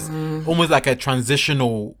UK is almost like a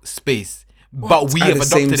transitional space, but we At have the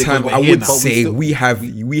same adopted time, it. I would now. say we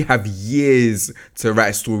have years to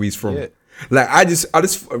write stories from. Yeah. Like I just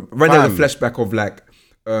ran down Fam. the flashback of like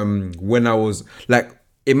when I was like,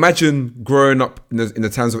 imagine growing up in the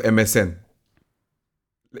times of MSN.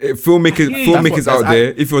 Filmmakers out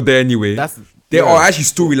there, if you're there anyway, there are actually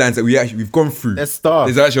storylines that we've gone through. There's stuff.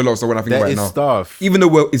 There's actually a lot of stuff when I think There about it is now. stuff. Even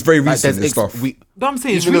though it's very Like, recent, there's stuff. No, I'm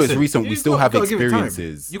saying Even though it's recent, we still have gotta give it time.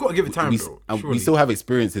 experiences. You gotta give it time, bro. We surely. still have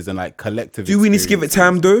experiences and like collective. Do we need to give it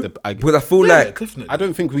time though? Because I feel like definitely. I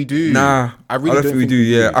don't think we do. nah, I really don't think we do.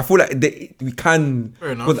 Yeah, I feel like we can.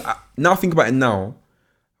 Fair enough. Because now think about it now,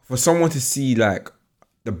 for someone to see like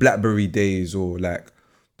the BlackBerry days or like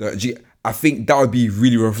I think that would be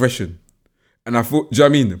really refreshing. And I thought, do you know what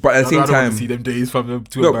I mean? But at the same I don't want time, to see them days from them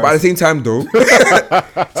too. no. But at the same time, though,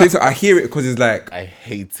 I hear it because it's like, I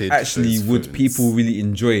hated. actually, those would phones. people really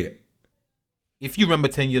enjoy it? If you remember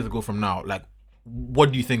 10 years ago from now, like,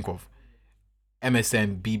 what do you think of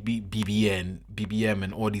MSN, BBM,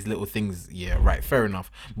 and all these little things? Yeah, right, fair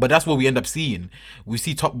enough. But that's what we end up seeing. We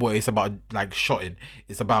see Top Boy. It's about like shotting.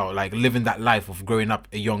 It's about like living that life of growing up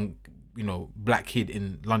a young, black kid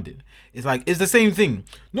in London. It's like it's the same thing.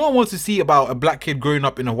 No one wants to see about a black kid growing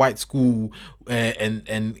up in a white school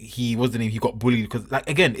and he what's the name? He got bullied because like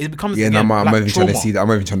again it becomes Yeah, again, no, I'm black not even trying to trauma. see that. I'm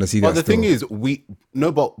not even trying to see But that. the thing is,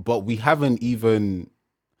 but we haven't even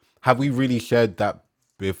have we really shared that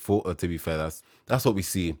before. To be fair, that's what we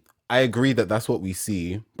see. I agree that that's what we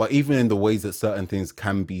see, but even in the ways that certain things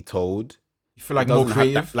can be told, You feel like it more doesn't have-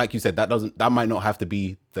 creative. like you said, that might not have to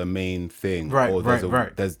be the main thing. Right, or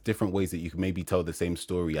right. there's different ways that you can maybe tell the same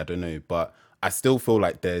story. I don't know, but I still feel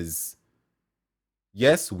like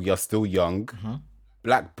yes, we are still young. Mm-hmm.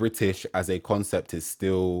 Black British as a concept we're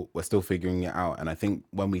still figuring it out. And I think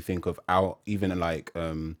when we think of even like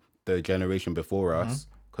the generation before us,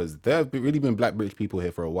 because there have really been Black British people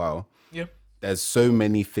here for a while. Yeah. There's so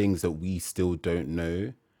many things that we still don't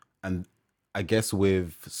know. And I guess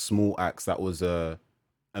with Small Axe, that was a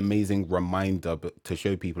amazing reminder to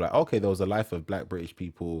show people like, okay, there was a life of Black British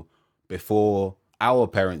people before our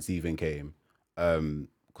parents even came.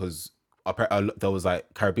 Because there was like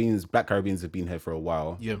Black Caribbeans have been here for a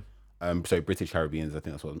while. Yeah. So British Caribbeans, I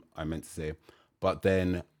think that's what I meant to say. But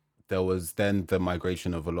then there was the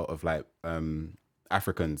migration of a lot of like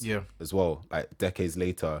Africans as well, like decades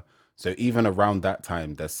later. So even around that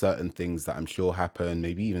time, there's certain things that I'm sure happen,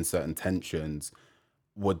 maybe even certain tensions.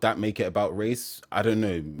 Would that make it about race? I don't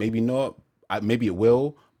know. Maybe not. Maybe it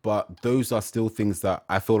will. But those are still things that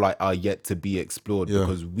I feel like are yet to be explored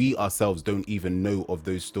because we ourselves don't even know of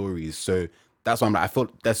those stories. So that's why I'm like, I feel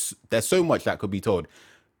there's so much that could be told.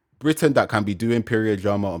 Britain that can be doing period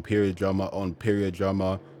drama on period drama on period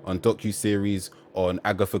drama on docu-series on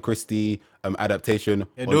Agatha Christie adaptation.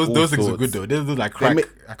 Yeah, on those all those things are sorts. good though. Those are like crack.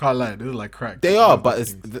 I can't lie. Those are like crack. They are, but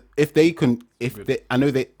if they I know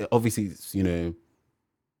they obviously it's,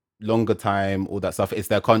 longer time, all that stuff. It's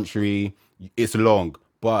their country. It's long,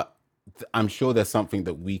 but I'm sure there's something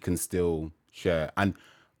that we can still share. And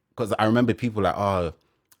because I remember people like,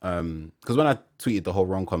 because when I tweeted the whole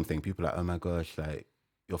rom-com thing, people were like, oh my gosh, like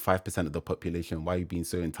you're 5% of the population. Why are you being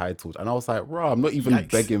so entitled? And I was like, bro, I'm not even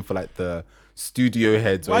begging for like the studio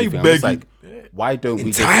heads or anything. I'm just like, why don't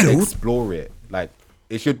we just explore it? Like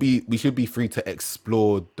we should be free to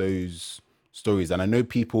explore those stories. And I know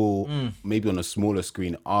people maybe on a smaller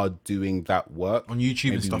screen are doing that work on YouTube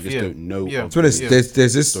maybe and stuff. We just don't know. So there's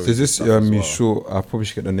this short. I probably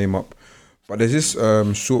should get the name up, but there's this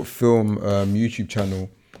short film YouTube channel.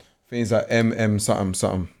 Things like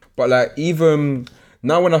something. But like even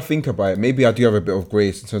now when I think about it, maybe I do have a bit of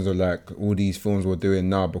grace in terms of like all these films we're doing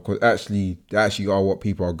now, because they actually are what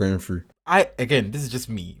people are going through. Again, this is just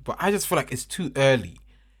me, but I just feel like it's too early.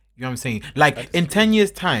 You know what I'm saying? Like in 10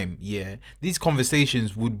 years' time, these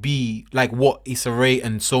conversations would be like what Issa Rae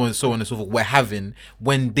and so on and so forth were having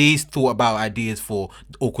when they thought about ideas for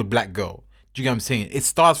the Awkward Black Girl. Do you get what I'm saying? It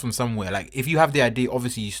starts from somewhere. Like if you have the idea,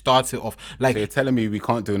 obviously you start it off. Like so you're telling me we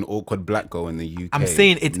can't do an awkward black girl in the UK? I'm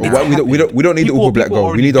saying we don't need the awkward black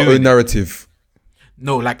girl. We need our own narrative.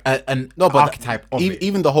 No, like an archetype of it.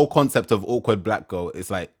 Even the whole concept of awkward black girl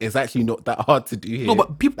is like it's actually not that hard to do here. No,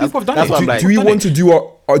 but people have done it. Do you want to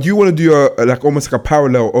do a like almost like a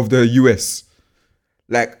parallel of the US?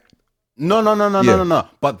 Like no.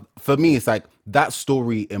 But for me, it's like that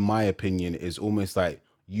story, in my opinion, is almost like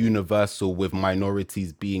universal with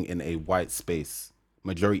minorities being in a white space,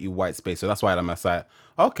 majority white space. So that's why I'm like,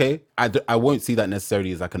 okay, I won't see that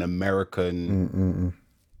necessarily as like an American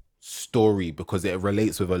story because it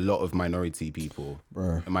relates with a lot of minority people.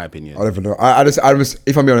 Bruh. In my opinion. I don't even know. I just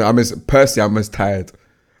if I'm being honest, I'm just tired.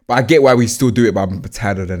 But I get why we still do it, but I'm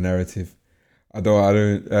tired of the narrative. I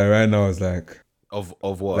don't right now it's like of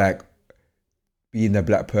what? Like being a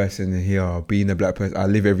black person here, being a black person. I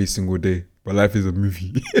live every single day. My life is a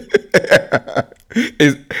movie.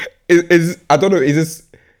 It's I don't know, it's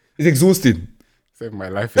exhausting. So my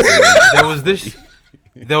life is a movie.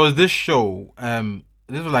 There was this show,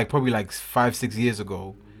 this was like probably like 5-6 years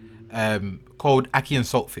ago, called Aki and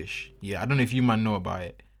Saltfish. Yeah, I don't know if you might know about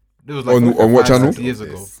it. It was like on what channel? 6 years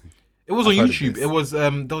ago. It was on YouTube. It was there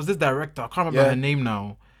was this director, I can't remember her name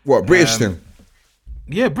now. What, British thing?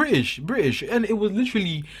 Yeah, British. And it was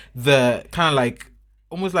literally the kind of like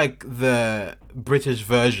almost like the British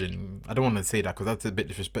version. I don't want to say that because that's a bit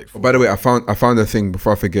disrespectful. By the way, I found a thing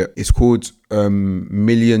before I forget. It's called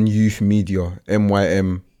Million Youth Media,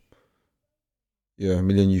 MYM. Yeah,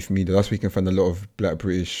 Million Youth Media. That's where you can find a lot of black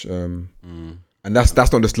British. And that's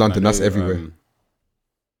not just London, that's everywhere.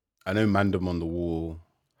 I know Mandem on the Wall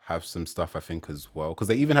have some stuff, I think, as well. Because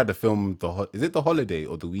they even had the film, is it The Holiday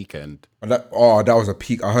or The Weekend? That was a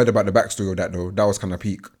peak. I heard about the backstory of that though. That was kind of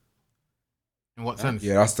peak. In what sense?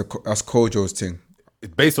 Yeah, that's Kojo's thing.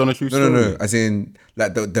 It's based on a true story. No. As in,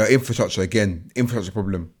 like the infrastructure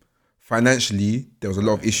problem. Financially, there was a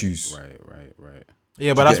lot of issues. Right.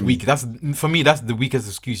 Yeah, but that's weak. That's for me. That's the weakest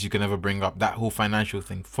excuse you can ever bring up. That whole financial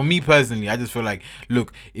thing. For me personally, I just feel like,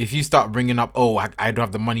 look, if you start bringing up, I don't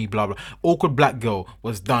have the money, blah blah. Awkward Black Girl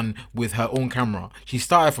was done with her own camera. She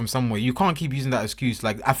started from somewhere. You can't keep using that excuse.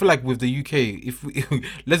 Like I feel like with the UK, if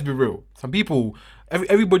let's be real, some people,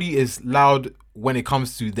 everybody is loud when it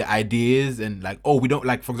comes to the ideas and like, we don't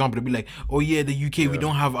like, for example, they'll be like, the UK, we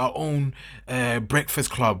don't have our own breakfast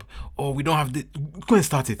club, or we don't have the. Go and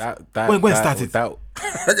start it. Go and start it.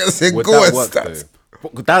 I gotta say, go and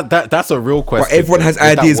start. That's a real question. But everyone has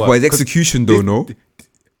ideas, but it's execution though, no?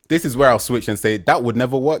 This is where I'll switch and say that would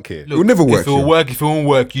never work here. Look, it will never work. If it won't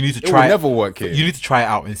work, you need to try. It will never work here. You need to try it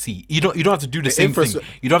out and see. You don't have to do the same thing.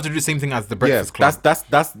 You don't have to do the same thing as the Breakfast Club. That's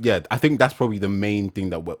I think that's probably the main thing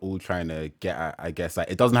that we're all trying to get at. I guess like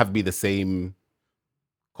it doesn't have to be the same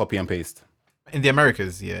copy and paste. In the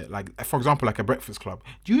Americas, like for example, like a Breakfast Club.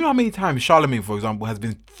 Do you know how many times Charlemagne, for example, has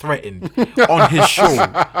been threatened on his show? Do you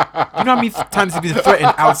know how many times he's been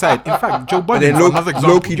threatened outside? In fact, Joe Budden, another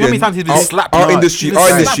example. Do you know how many times he's been slapped? Our industry, in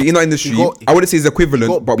our industry, I wouldn't say it's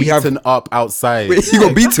equivalent, but we have beaten up outside. Wait, he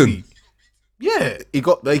got beaten. Yeah, he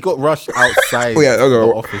got rushed outside.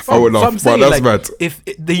 I would laugh. So that's like, mad. If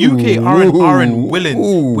the UK aren't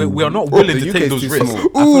willing, we are not willing to take those risks.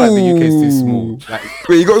 I feel like the UK is too small. Like,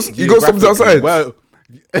 wait, you got something outside. Well,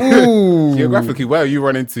 geographically, where are you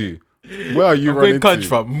running to? Where are you running to?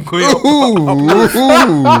 I'm going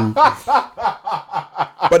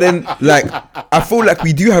But then, like, I feel like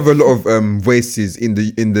we do have a lot of voices in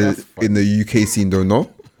the UK scene, though,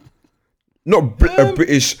 no? Not a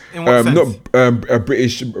British, not a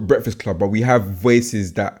British Breakfast Club, but we have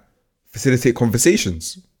voices that facilitate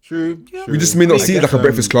conversations. True. We just may not see it like a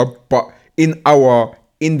Breakfast Club, but in our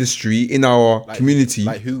industry, in our community,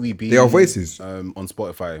 like who we be, they are voices on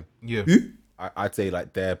Spotify. Yeah. Who? I'd say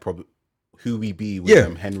like they're probably Who We Be with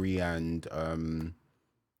Yeah. Henry and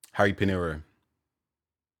Harry Pinero.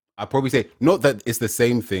 I'd probably say not that it's the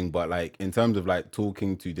same thing, but like in terms of like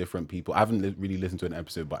talking to different people. I haven't really listened to an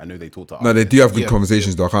episode, but I know they talk to. No, they artists. do have good Yeah.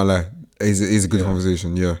 conversations though. I can't lie. It's a good Yeah.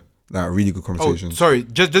 conversation. Yeah, like really good Oh, conversations. sorry.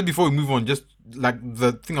 Just before we move on, just like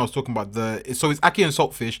the thing I was talking about. So it's Aki and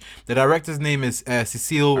Saltfish. The director's name is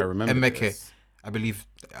Cecile I remember Emeke. this. I believe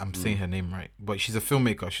I'm saying her name right, but she's a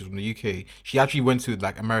filmmaker. She's from the UK. She actually went to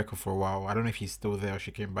like America for a while. I don't know if she's still there or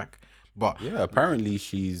she came back. But Yeah, apparently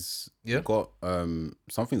she's Yeah. got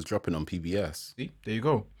something's dropping on PBS. see, there you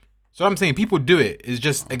go. So I'm saying people do it. It's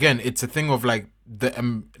just again, it's a thing of like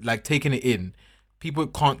the like taking it in. People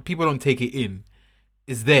don't take it in.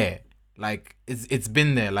 It's there. Like it's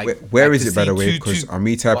been there. Like Where like is to it by see the way? two- Because two- I'm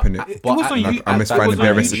me typing But- it. It was on at- you- I'm that just finding was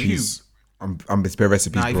bare on recipes. I'm bare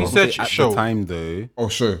recipes, Nah, if bro. you search at show. the time though, Oh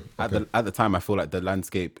sure. at Okay. the time, I feel like the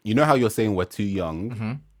landscape. You know how you're saying we're too young.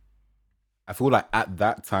 Mhm. I feel like at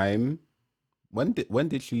that time, when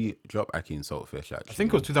did she drop Aki and Saltfish? Actually, I think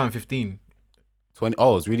it was 2015. 20.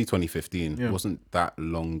 Oh, it was really 2015. Yeah. It wasn't that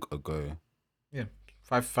long ago. Yeah,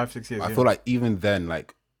 6 years. I yeah. feel like even then,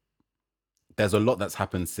 like, there's a lot that's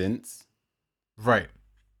happened since. Right.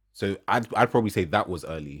 So I'd probably say that was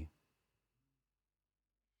early.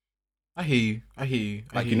 I hear you.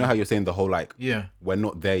 Like, you know how you're saying the whole like Yeah. we're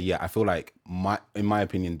not there yet. I feel like in my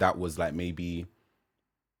opinion, that was like maybe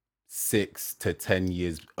 6 to 10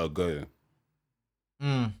 years ago.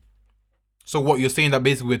 Mm. So what you're saying that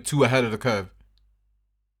basically we're too ahead of the curve.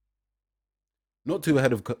 Not too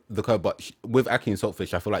ahead of the curve, but with Aki and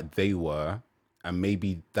Saltfish, I feel like they were, and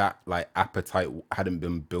maybe that like appetite hadn't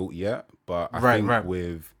been built yet. But I Right, think right.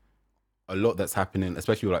 with a lot that's happening,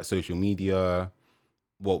 especially with like social media,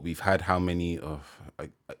 what we've had, how many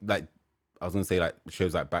like I was gonna say like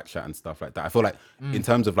shows like Backchat and stuff like that. I feel like in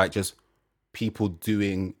terms of like just people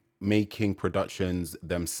making productions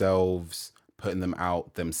themselves, putting them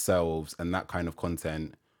out themselves, and that kind of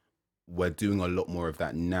content, we're doing a lot more of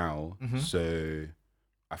that now. So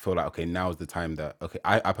I feel like okay, now is the time that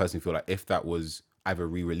I personally feel like if that was either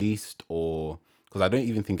re-released or because I don't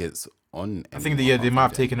even think it's on. I think anymore, they apart might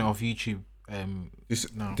have from taken it off YouTube.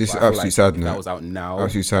 This No. this is but I feel absolutely like sad. if that No? was out now,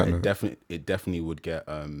 Absolutely sad, no? it definitely would get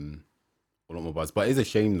a lot more buzz. But it's a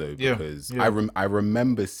shame though Yeah, because yeah. I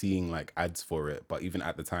remember seeing like ads for it, but even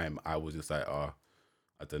at the time I was just like, I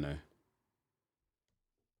don't know. I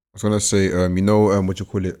was gonna say, you know, what you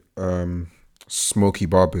call it, Smokey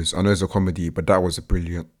Barbers. I know it's a comedy, but that was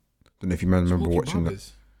brilliant. Don't know if you man remember Smokey watching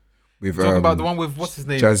Barbers. that with Talking about the one with what's his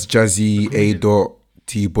name? Jazzy, A comedian. Dot,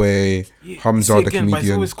 T Boy, Yeah, Hamza, see the again, but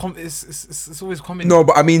comedian. it's always comedy. No,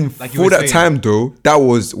 but I mean, Like you for were that saying. time though, that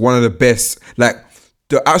was one of the best. Like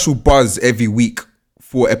the actual buzz every week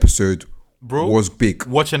for episode Bro, was big.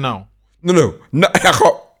 watch it now. No, I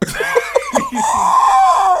can't.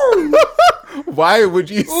 Why would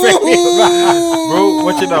you say that? Bro,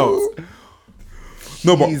 watch it out.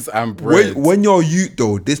 No, but Cheese and bread. when you're youth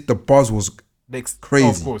though, the buzz was. Crazy.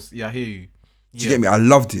 Of course, yeah, I hear you. Do you get me? I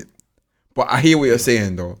loved it. But I hear what you're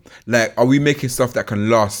saying though. Like, are we making stuff that can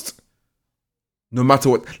last no matter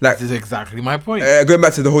what? Like, This is exactly my point. going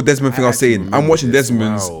back to the whole Desmond thing I was actually saying, I'm remember watching this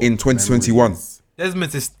Desmond's well. in 2021. Memories.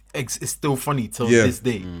 Desmond is still funny till Yeah. this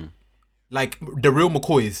day. Like the real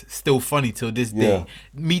McCoy is still funny till this day. Yeah.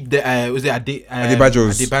 Meet the was it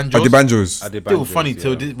Adebanjos. Still Adebanjos, funny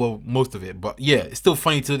till yeah. this. Well, most of it, but yeah, it's still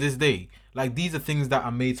funny till this day. Like these are things that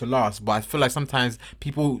are made to last. But I feel like sometimes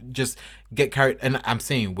people just get carried. And I'm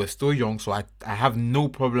saying we're still young, so I have no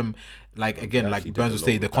problem. Like again, actually like did Burns a would lot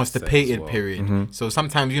say, with the that set as constipated well. period. So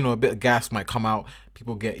sometimes a bit of gas might come out.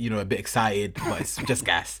 People get a bit excited, but it's just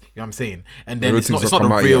gas. You know what I'm saying? And then real it's not things the don't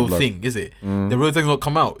come out yet, real blood. thing, is it? The real thing's not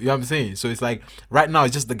come out. You know what I'm saying? So it's like right now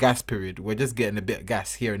it's just the gas period. We're just getting a bit of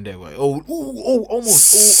gas here and there. We're, almost.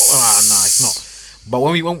 Nah, it's not. But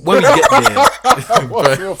when we get there,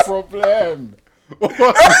 What's your problem? What's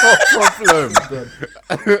your problem?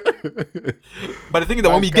 but the thing is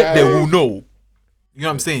that when we get there, we'll know. You know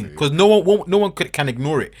what I'm saying? Because no one can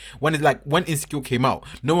ignore it. When Insecure came out,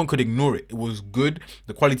 no one could ignore it. It was good.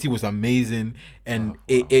 The quality was amazing, and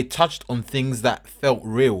it touched on things that felt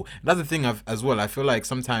real. That's the thing as well. I feel like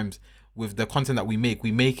sometimes with the content that we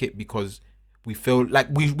make it because we feel like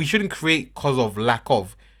we shouldn't create because of lack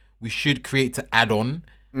of. We should create to add on.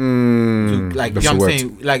 Like you that's know the what I'm word.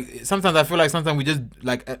 saying? Like sometimes I feel like sometimes we just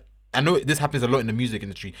like. I know this happens a lot in the music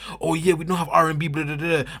industry. Oh yeah, we don't have R&B. Blah, blah,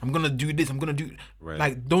 blah. I'm gonna do this. I'm gonna do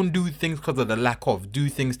like don't do things because of the lack of. Do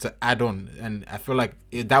things to add on, and I feel like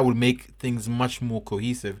that would make things much more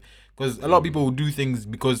cohesive. Because a lot of people will do things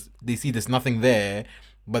because they see there's nothing there,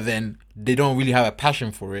 but then they don't really have a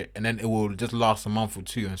passion for it, and then it will just last a month or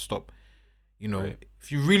two and stop. You know, Right.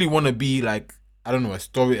 if you really want to be like, I don't know, a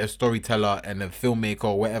storyteller and a filmmaker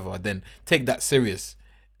or whatever, then take that serious.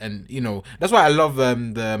 And you know, that's why I love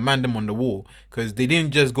the Man Them on the Wall, because they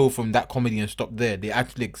didn't just go from that comedy and stop there. They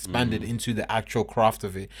actually expanded into the actual craft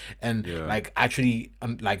of it, and like actually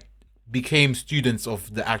like became students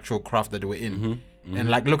of the actual craft that they were in. And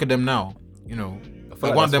like, look at them now. You know, feel like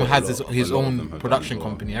like one of them that's has what a his lot of own them have done production as well.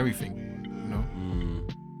 company, everything. You know.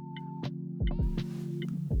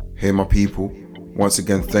 Hey, my people. Once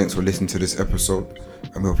again, thanks for listening to this episode.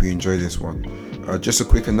 I hope you enjoy this one. Just a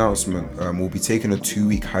quick announcement. We'll be taking a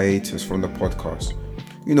 2-week hiatus from the podcast.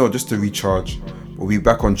 You know, just to recharge. We'll be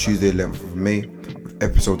back on Tuesday, 11th of May with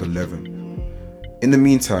episode 11. In the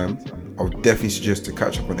meantime, I would definitely suggest to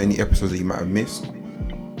catch up on any episodes that you might have missed.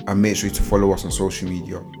 And make sure to follow us on social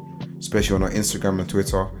media, especially on our Instagram and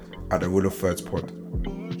Twitter at the Rule of Thirds Pod.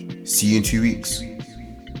 See you in 2 weeks.